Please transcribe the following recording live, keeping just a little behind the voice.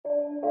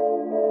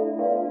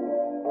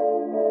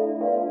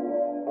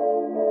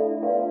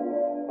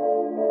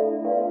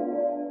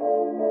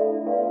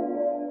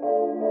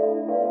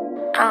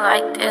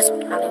like this,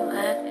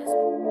 Hollywood.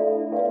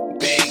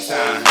 Big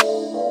time.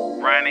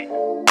 Run it.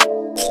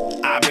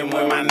 I've been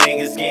with my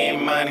niggas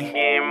getting money.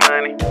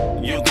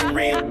 You can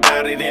read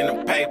about it in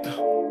the paper.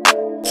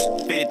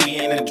 50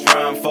 in the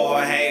drum for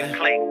a hater.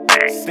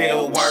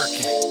 Still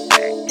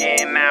working.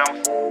 Getting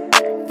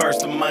out. First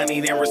the money,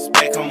 then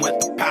respect them with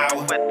the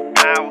power.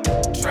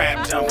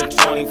 Trap jumping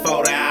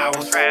 24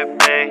 hours.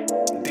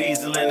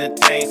 Diesel in the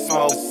tank,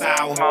 smoke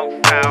sour.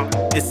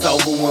 It's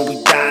over when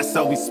we die,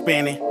 so we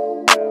spinning.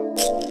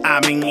 I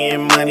been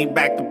getting money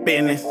back to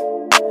business.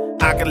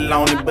 I could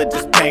loan it, but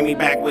just pay me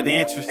back with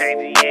interest.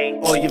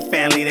 Or your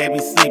family, they be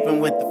sleeping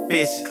with the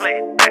fishes.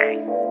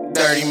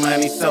 Dirty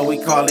money, so we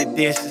call it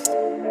dishes.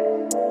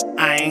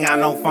 I ain't got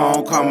no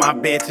phone, call my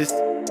bitches.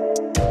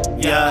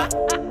 Yeah,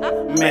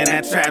 man,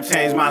 that trap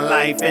changed my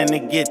life. And to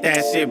get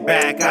that shit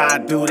back, I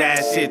do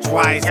that shit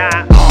twice.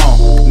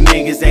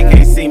 Niggas, they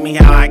can't see me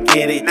how I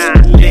get it.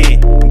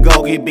 Lit,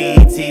 go get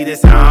BET,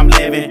 this how I'm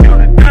living.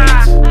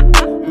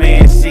 Bitch,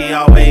 man, she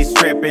always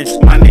trippin'.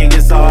 My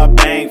niggas all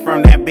bang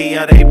from that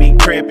beer, they be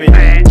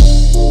crippin'.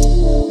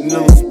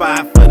 New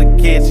spot for the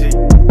kitchen.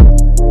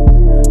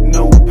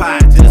 New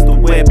pot, just a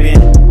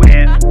whippin'.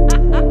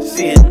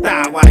 She a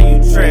thought, why you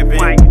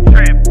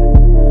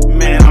trippin'?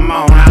 Man, I'm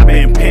on, I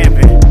been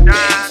pimpin'. Big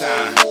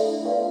time.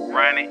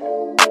 Run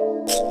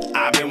it.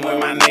 I've been with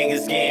my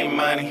niggas getting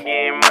money.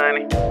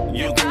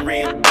 You can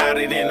read about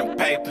it in the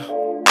paper.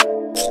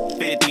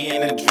 50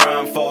 in the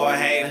drum for a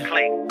hater.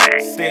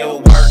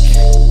 Still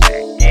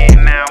working.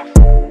 Getting out.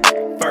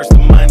 First the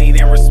money,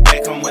 then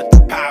respect them with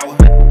the power.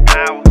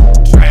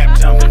 Trap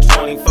jumping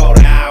 24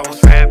 hours.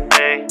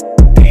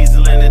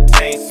 Diesel in the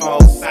tank,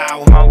 smoke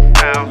sour.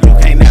 You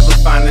can't never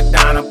find a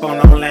dime up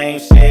on no lame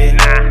shit.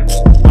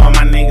 All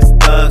my niggas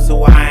thugs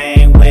who I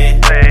ain't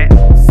with.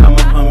 Some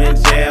of them in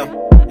jail,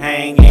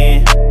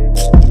 hanging.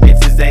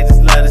 Bitches, they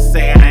just love to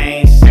say I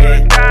ain't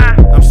shit.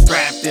 I'm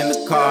strapped in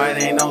the car,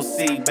 it ain't no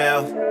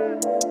seatbelt.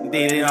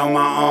 Did it on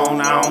my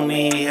own, I don't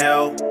need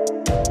help.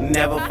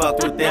 Never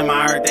fucked with them,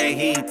 I heard they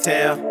heat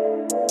tell.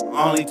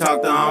 Only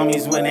talk to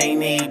homies when they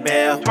need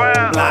bail.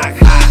 Block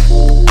high,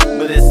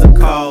 but it's a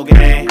cold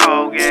game.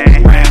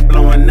 Rap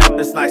blowing up,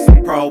 it's like some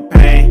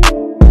propane.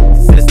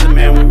 System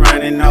and we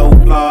running no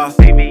flaws.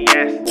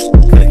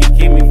 Cookie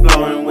keep me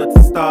flowing with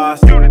the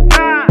stars.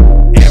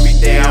 Every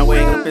day I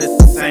wake up, it's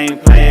the same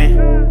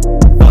plan.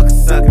 Fuck a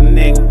sucker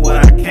nigga,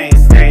 what I can't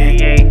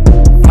stand.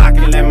 Flock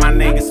and let my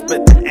niggas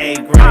split the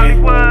 8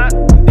 grand.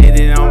 Did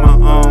it on my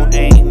own,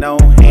 ain't no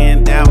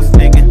handouts,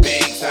 nigga.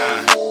 Big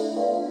time.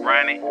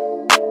 Run it.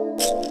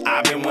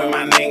 I've been with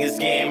my niggas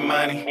getting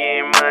money.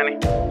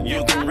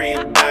 You can read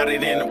about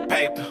it in the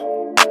paper.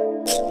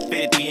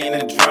 50 in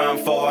the drum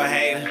for a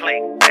hater.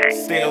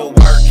 Still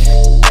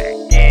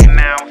working. Getting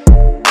out.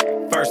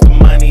 First the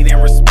money,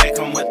 then respect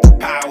them with the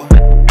power.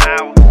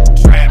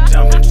 Trap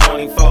jumping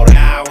 24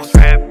 hours.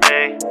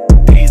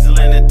 Diesel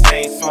in the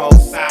tank, smoke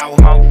sour.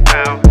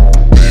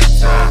 Big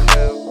time.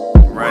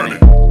 Run it.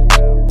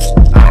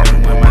 I've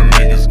been with my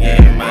niggas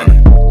getting money.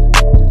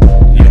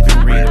 You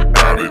can read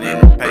about it in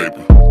the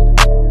paper.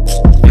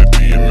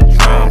 50 in the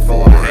drum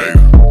for a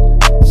hater.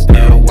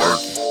 Still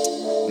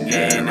working.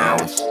 Getting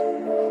hours.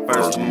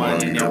 First the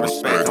money, then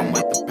respect them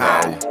with the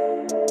power.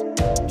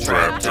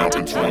 Trap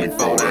jumping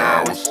 24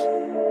 hours.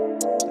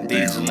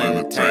 Diesel in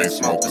the tank,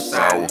 smoking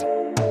sour.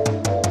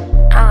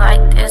 I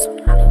like this.